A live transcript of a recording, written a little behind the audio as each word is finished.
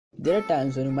There are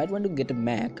times when you might want to get a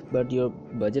Mac, but your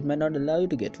budget might not allow you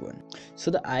to get one. So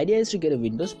the idea is to get a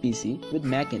Windows PC with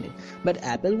Mac in it, but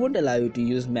Apple won't allow you to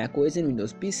use macOS in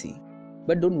Windows PC.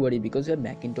 But don't worry, because we have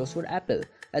Macintosh for Apple.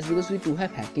 That's because we too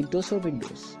have Hackintosh for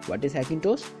Windows. What is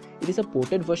Hackintosh? It is a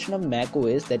ported version of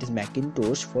macOS that is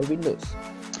Macintosh for Windows.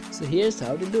 So here's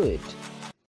how to do it.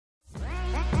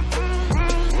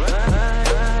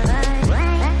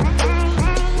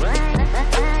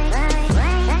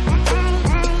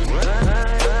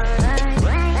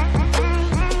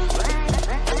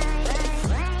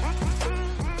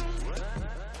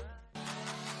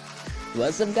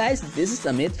 What's up guys, this is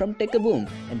Amit from Tech-A-Boom,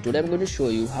 and today I'm going to show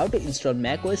you how to install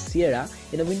macOS Sierra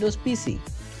in a Windows PC.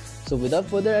 So without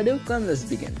further ado, come let's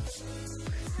begin.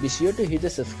 Be sure to hit the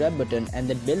subscribe button and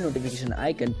that bell notification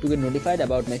icon to get notified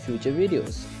about my future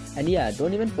videos. And yeah,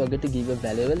 don't even forget to give your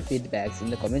valuable feedbacks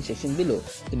in the comment section below,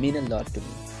 they mean a lot to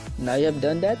me. Now you have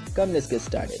done that, come let's get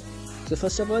started. So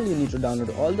first of all, you need to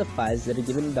download all the files that are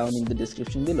given down in the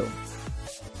description below.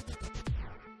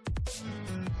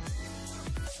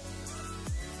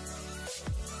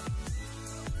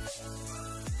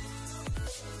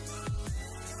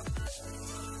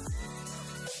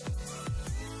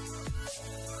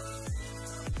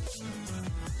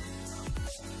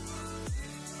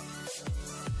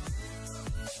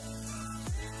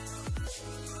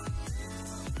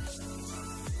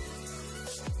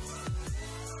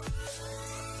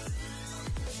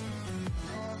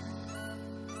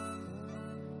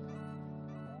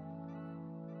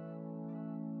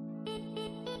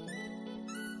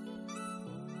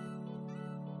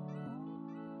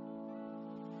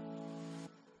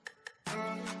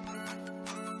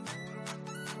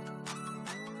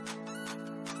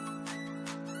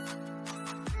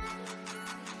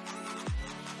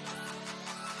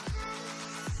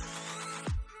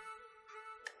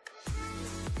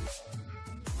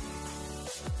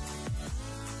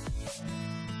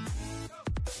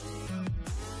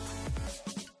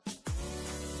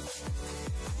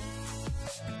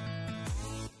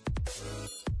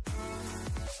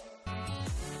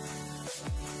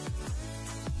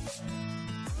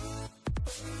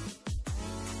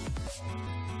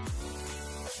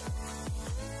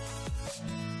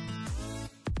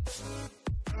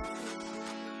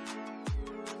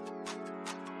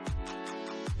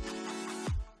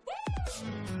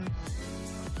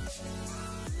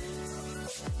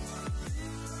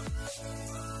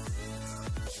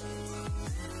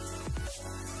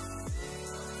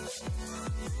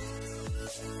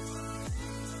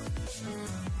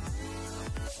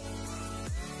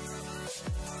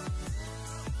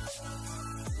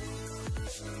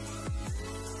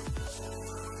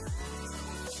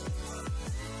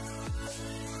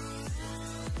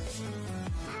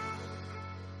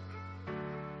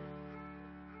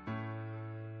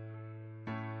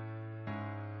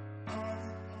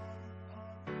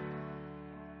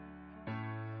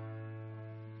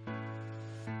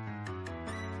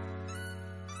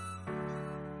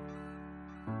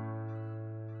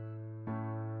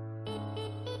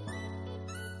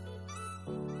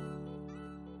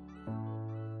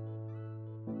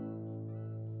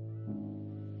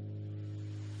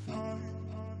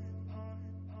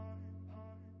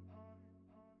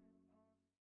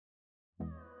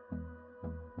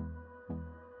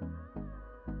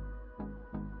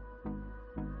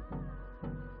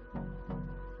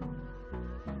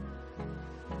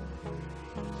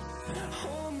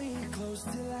 Hold me close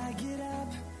till I get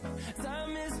up.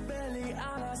 Time is barely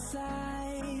on our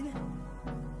side.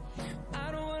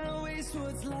 I don't wanna waste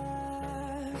what's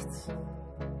left.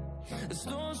 The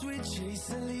storms we chase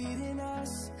are leading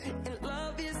us, and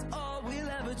love is all we'll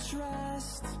ever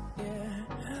trust. Yeah,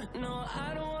 no,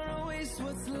 I don't wanna waste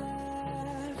what's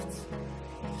left.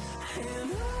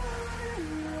 And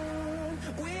on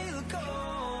we'll go,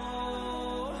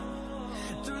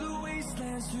 through the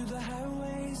wastelands, through the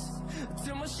highways,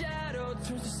 till my shadow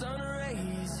turns to sun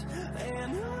rays.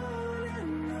 And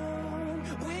on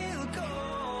we'll go,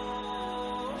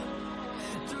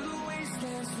 through the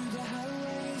wastelands, through the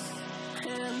highways,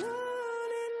 and on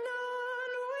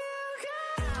we'll go.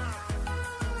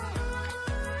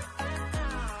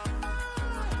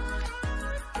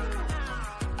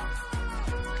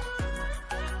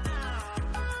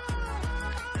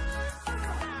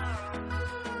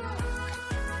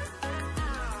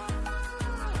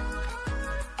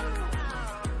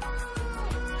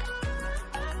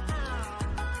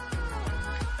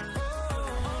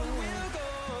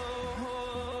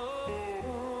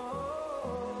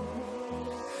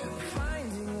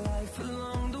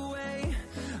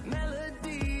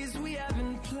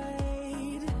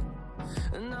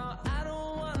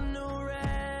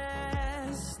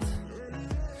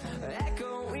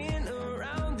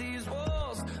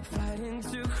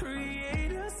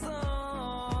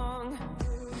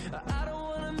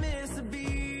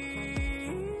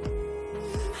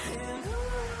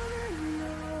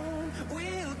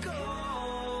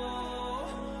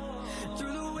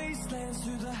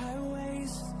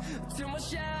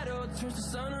 turns to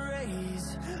sun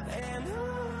rays, and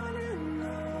on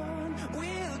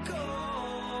we'll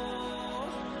go,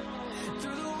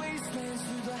 through the wastelands,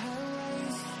 through the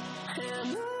highways, and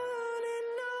on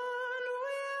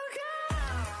we'll go.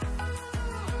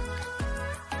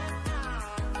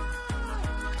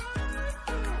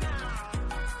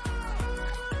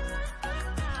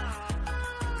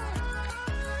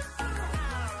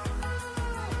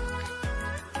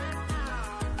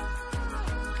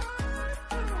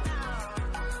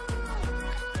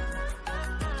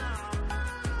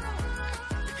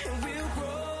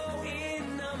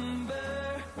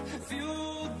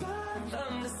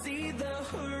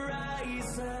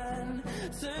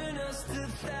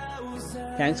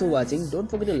 Thanks for watching. Don't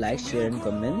forget to like, share and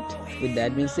comment. With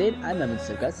that being said, I'm Amit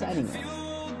Sarkar signing off.